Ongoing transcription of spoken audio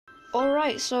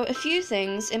Alright, so a few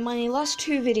things. In my last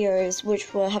two videos,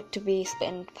 which will have to be split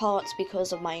in parts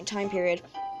because of my time period,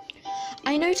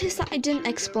 I noticed that I didn't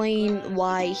explain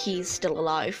why he's still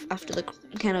alive after the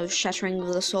kind of shattering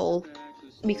of the soul,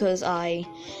 because I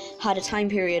had a time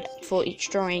period for each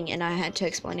drawing and I had to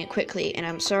explain it quickly, and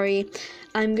I'm sorry.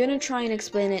 I'm gonna try and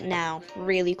explain it now,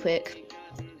 really quick,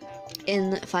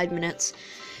 in 5 minutes.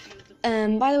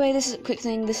 By the way, this is a quick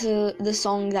thing. This is the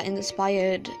song that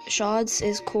inspired Shardz.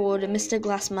 Is called Mr.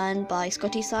 Glassman by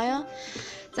Scotty Sire.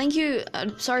 Thank you.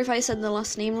 Sorry if I said the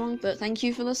last name wrong, but thank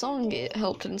you for the song. It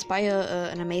helped inspire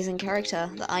an amazing character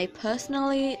that I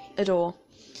personally adore.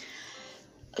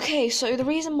 Okay, so the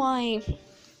reason why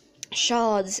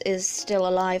Shardz is still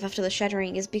alive after the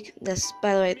shattering is because this.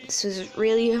 By the way, this is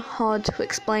really hard to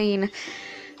explain.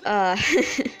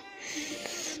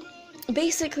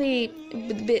 Basically,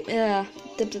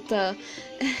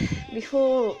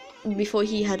 before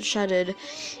he had shattered,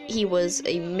 he was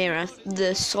a mirror.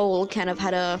 The soul kind of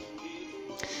had a,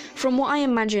 from what I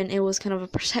imagine, it was kind of a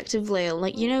protective layer.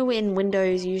 Like, you know, in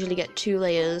Windows you usually get two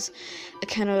layers, a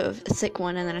kind of thick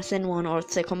one and then a thin one, or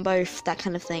thick on both, that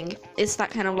kind of thing. It's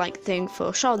that kind of like thing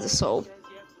for Shard's soul.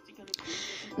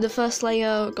 The first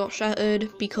layer got shattered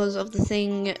because of the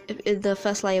thing. The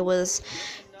first layer was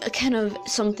a kind of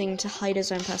something to hide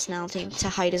his own personality, to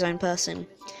hide his own person.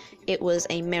 It was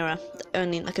a mirror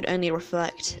that could only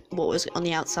reflect what was on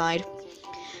the outside.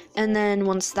 And then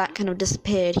once that kind of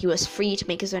disappeared, he was free to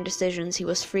make his own decisions. He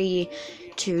was free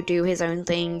to do his own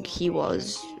thing. He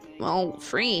was, well,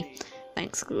 free.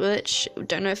 Thanks, which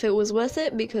don't know if it was worth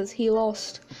it, because he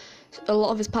lost a lot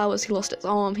of his powers. He lost his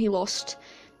arm. He lost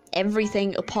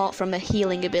everything apart from a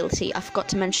healing ability. I forgot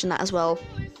to mention that as well.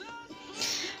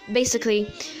 Basically,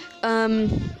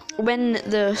 when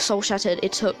the soul shattered,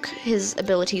 it took his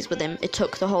abilities with him. It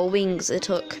took the whole wings, it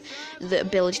took the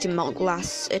ability to melt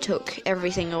glass, it took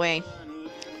everything away.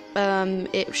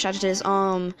 It shattered his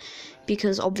arm,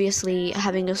 because obviously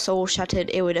having a soul shattered,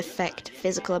 it would affect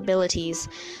physical abilities.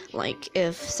 Like,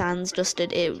 if Sans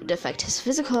dusted, it would affect his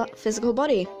physical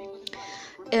body.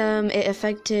 It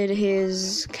affected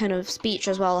his kind of speech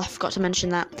as well. I forgot to mention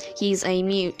that. He's a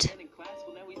mute.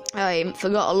 I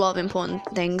forgot a lot of important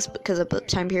things because of the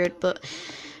time period, but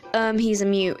he's a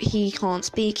mute. He can't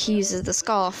speak. He uses the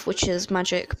scarf, which is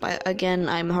magic, but again,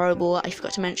 I'm horrible. I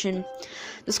forgot to mention.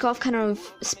 The scarf kind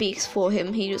of speaks for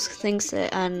him. He just thinks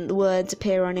it, and words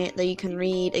appear on it that you can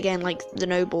read. Again, like the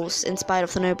nobles, inspired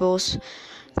of the nobles.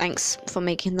 Thanks for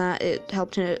making that. It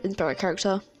helped to inspire a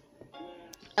character.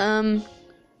 That's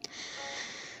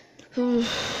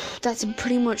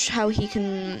pretty much how he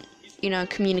can,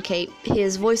 communicate.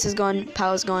 His voice is gone,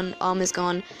 power's gone, arm is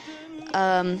gone.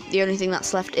 The only thing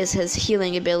that's left is his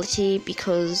healing ability,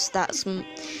 because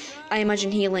I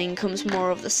imagine healing comes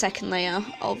more of the second layer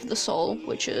of the soul,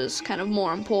 which is kind of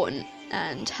more important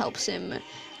and helps him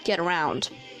get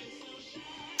around.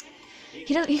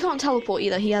 He can't teleport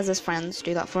either. He has his friends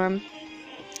do that for him.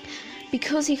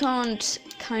 Because he can't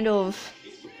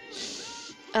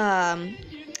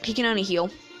he can only heal.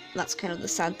 That's kind of the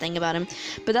sad thing about him.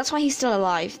 But that's why he's still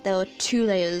alive. There were two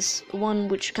layers. One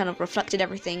which kind of reflected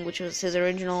everything, which was his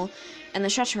original, and the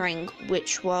shattering,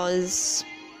 which was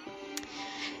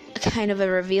kind of a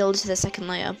reveal to the second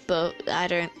layer. But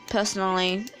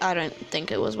personally, I don't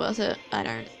think it was worth it. I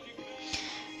don't.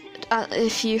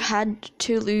 If you had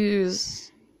to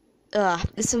lose...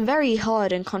 it's a very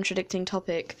hard and contradicting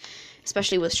topic,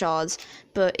 especially with Shardz.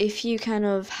 But if you kind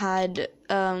of had...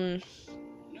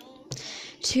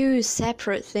 two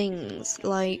separate things,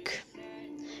 like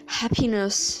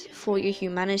happiness for your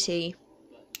humanity.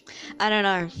 I don't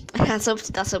know. That's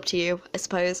up to you, I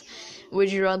suppose.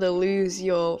 Would you rather lose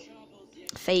your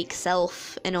fake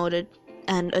self and a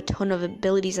ton of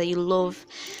abilities that you love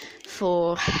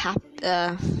for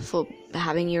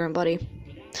having your own body?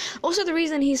 Also, the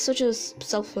reason he's such a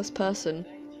selfless person.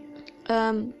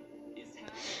 The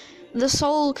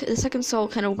second soul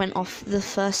kind of went off the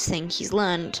first thing he's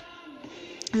learned.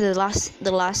 The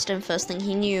last and first thing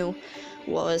he knew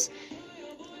was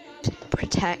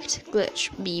protect Glitch,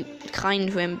 be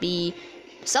kind to him, be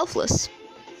selfless.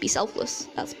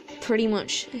 That's pretty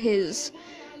much his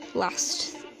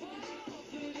last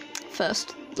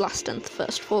and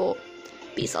first thought.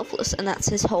 Be selfless, and that's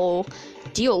his whole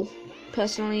deal.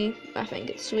 Personally, I think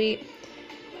it's sweet.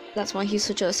 That's why he's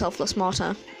such a selfless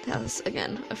martyr. That's,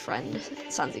 again, a friend,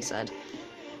 Sansi said.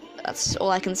 That's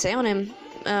all I can say on him.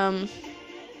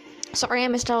 Sorry I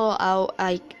missed out.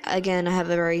 I have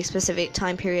a very specific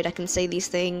time period I can say these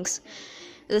things.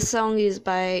 The song is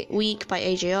by Weak by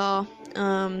AJR.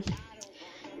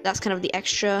 that's kind of the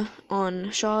extra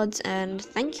on Shards, and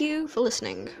thank you for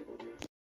listening.